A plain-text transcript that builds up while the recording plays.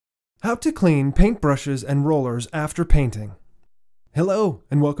How to clean paintbrushes and rollers after painting. Hello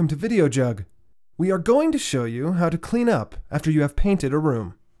and welcome to VideoJug. We are going to show you how to clean up after you have painted a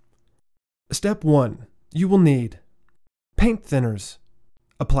room. Step 1. You will need paint thinners,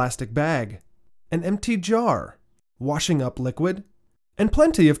 a plastic bag, an empty jar, washing up liquid, and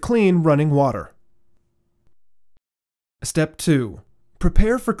plenty of clean running water. Step 2.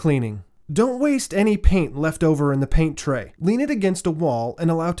 Prepare for cleaning. Don't waste any paint left over in the paint tray. Lean it against a wall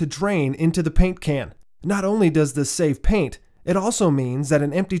and allow it to drain into the paint can. Not only does this save paint, it also means that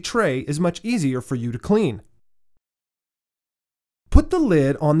an empty tray is much easier for you to clean. Put the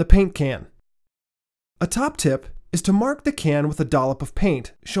lid on the paint can. A top tip is to mark the can with a dollop of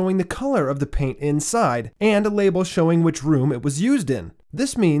paint, showing the color of the paint inside, and a label showing which room it was used in.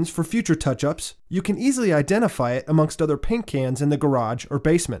 This means for future touch-ups, you can easily identify it amongst other paint cans in the garage or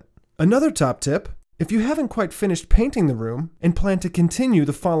basement. Another top tip, if you haven't quite finished painting the room and plan to continue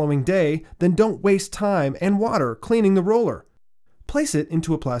the following day, then don't waste time and water cleaning the roller. Place it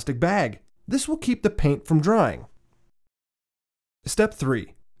into a plastic bag. This will keep the paint from drying. Step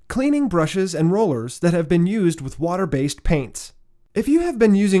 3. Cleaning brushes and rollers that have been used with water-based paints. If you have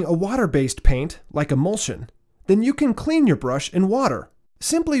been using a water-based paint, like emulsion, then you can clean your brush in water.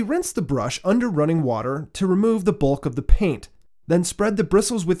 Simply rinse the brush under running water to remove the bulk of the paint. Then spread the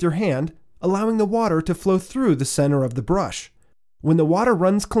bristles with your hand, allowing the water to flow through the center of the brush. When the water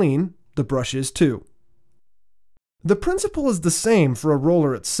runs clean, the brush is too. The principle is the same for a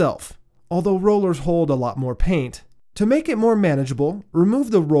roller itself, although rollers hold a lot more paint. To make it more manageable,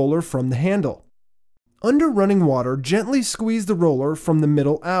 remove the roller from the handle. Under running water, gently squeeze the roller from the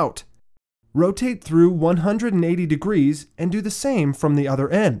middle out. Rotate through 180 degrees and do the same from the other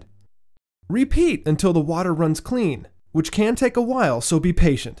end. Repeat until the water runs clean, which can take a while, so be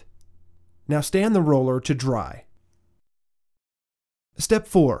patient. Now stand the roller to dry. Step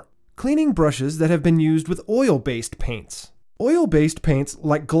 4. Cleaning brushes that have been used with oil-based paints. Oil-based paints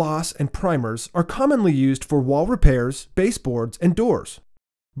like gloss and primers are commonly used for wall repairs, baseboards, and doors.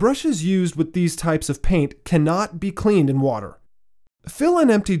 Brushes used with these types of paint cannot be cleaned in water. Fill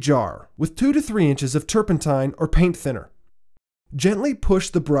an empty jar with 2 to 3 inches of turpentine or paint thinner. Gently push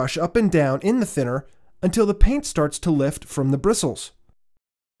the brush up and down in the thinner until the paint starts to lift from the bristles.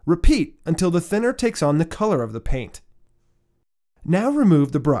 Repeat until the thinner takes on the color of the paint. Now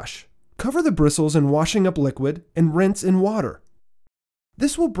remove the brush. Cover the bristles in washing up liquid and rinse in water.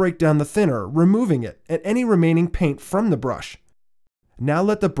 This will break down the thinner, removing it and any remaining paint from the brush. Now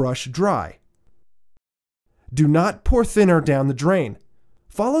let the brush dry. Do not pour thinner down the drain.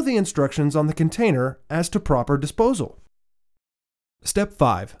 Follow the instructions on the container as to proper disposal. Step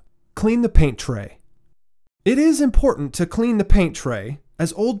 5. Clean the paint tray. It is important to clean the paint tray,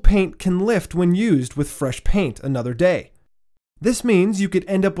 as old paint can lift when used with fresh paint another day. This means you could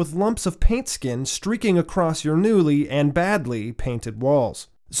end up with lumps of paint skin streaking across your newly and badly painted walls.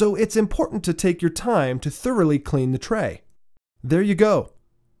 So it's important to take your time to thoroughly clean the tray. There you go.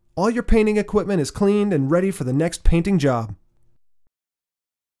 All your painting equipment is cleaned and ready for the next painting job.